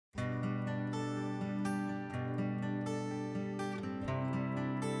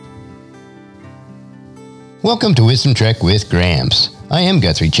Welcome to Wisdom Trek with Gramps. I am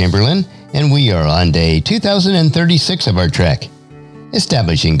Guthrie Chamberlain, and we are on day 2036 of our trek.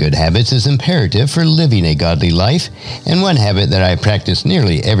 Establishing good habits is imperative for living a godly life, and one habit that I practice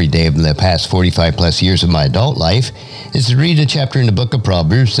nearly every day of the past 45 plus years of my adult life is to read a chapter in the book of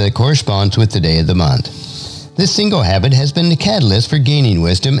Proverbs that corresponds with the day of the month. This single habit has been the catalyst for gaining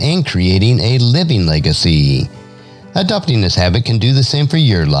wisdom and creating a living legacy. Adopting this habit can do the same for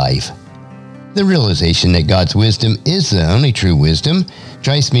your life. The realization that God's wisdom is the only true wisdom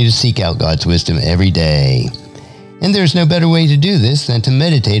drives me to seek out God's wisdom every day. And there's no better way to do this than to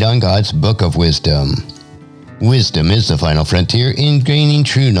meditate on God's book of wisdom. Wisdom is the final frontier in gaining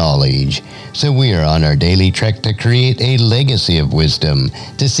true knowledge, so we are on our daily trek to create a legacy of wisdom,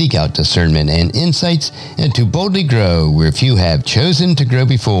 to seek out discernment and insights, and to boldly grow where few have chosen to grow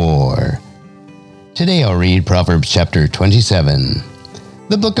before. Today I'll read Proverbs chapter 27.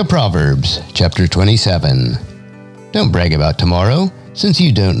 The book of Proverbs, chapter 27. Don't brag about tomorrow, since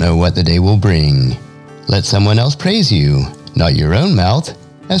you don't know what the day will bring. Let someone else praise you, not your own mouth,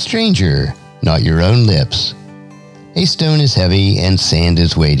 a stranger, not your own lips. A stone is heavy and sand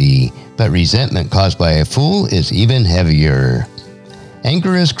is weighty, but resentment caused by a fool is even heavier.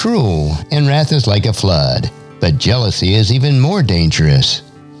 Anger is cruel, and wrath is like a flood, but jealousy is even more dangerous.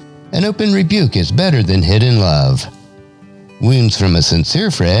 An open rebuke is better than hidden love. Wounds from a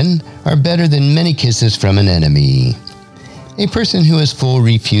sincere friend are better than many kisses from an enemy. A person who is full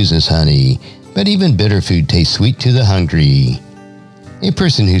refuses honey, but even bitter food tastes sweet to the hungry. A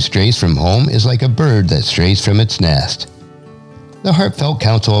person who strays from home is like a bird that strays from its nest. The heartfelt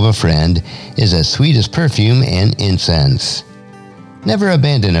counsel of a friend is as sweet as perfume and incense. Never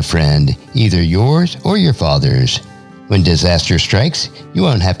abandon a friend, either yours or your father's. When disaster strikes, you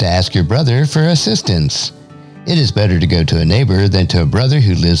won't have to ask your brother for assistance. It is better to go to a neighbor than to a brother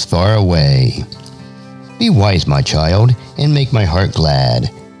who lives far away. Be wise, my child, and make my heart glad.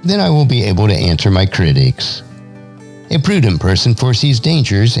 Then I will be able to answer my critics. A prudent person foresees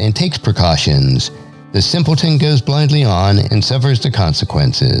dangers and takes precautions. The simpleton goes blindly on and suffers the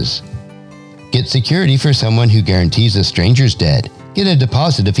consequences. Get security for someone who guarantees a stranger's debt. Get a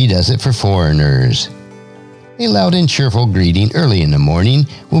deposit if he does it for foreigners. A loud and cheerful greeting early in the morning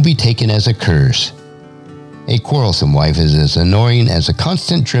will be taken as a curse. A quarrelsome wife is as annoying as a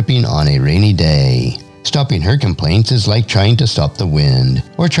constant dripping on a rainy day. Stopping her complaints is like trying to stop the wind,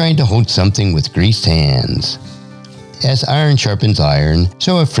 or trying to hold something with greased hands. As iron sharpens iron,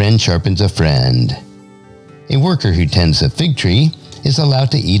 so a friend sharpens a friend. A worker who tends a fig tree is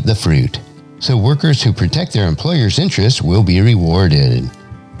allowed to eat the fruit, so workers who protect their employer's interests will be rewarded.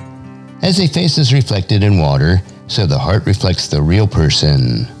 As a face is reflected in water, so the heart reflects the real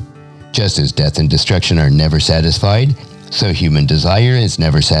person. Just as death and destruction are never satisfied, so human desire is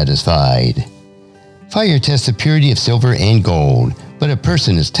never satisfied. Fire tests the purity of silver and gold, but a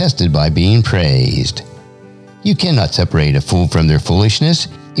person is tested by being praised. You cannot separate a fool from their foolishness,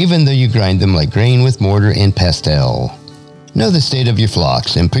 even though you grind them like grain with mortar and pestle. Know the state of your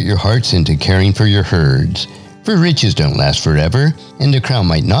flocks and put your hearts into caring for your herds, for riches don't last forever, and the crown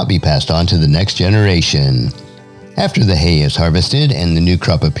might not be passed on to the next generation. After the hay is harvested and the new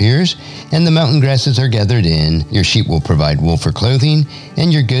crop appears, and the mountain grasses are gathered in, your sheep will provide wool for clothing,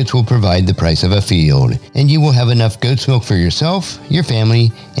 and your goats will provide the price of a field, and you will have enough goat's milk for yourself, your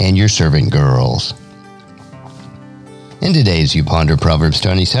family, and your servant girls. And today, as you ponder Proverbs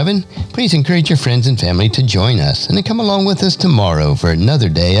 27, please encourage your friends and family to join us, and to come along with us tomorrow for another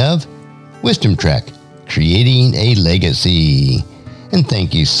day of Wisdom Trek, Creating a Legacy. And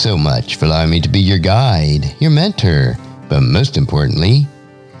thank you so much for allowing me to be your guide, your mentor, but most importantly,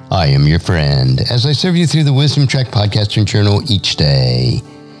 I am your friend as I serve you through the Wisdom Trek podcast and journal each day.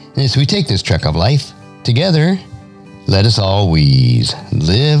 And as we take this trek of life together, let us always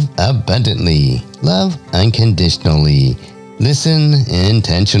live abundantly, love unconditionally, listen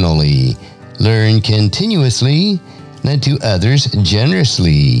intentionally, learn continuously, lend to others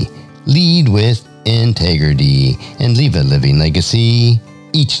generously, lead with integrity, and leave a living legacy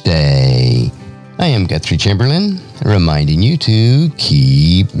each day. I am Guthrie Chamberlain, reminding you to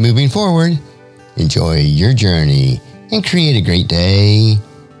keep moving forward, enjoy your journey, and create a great day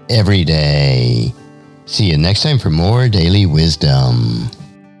every day. See you next time for more daily wisdom.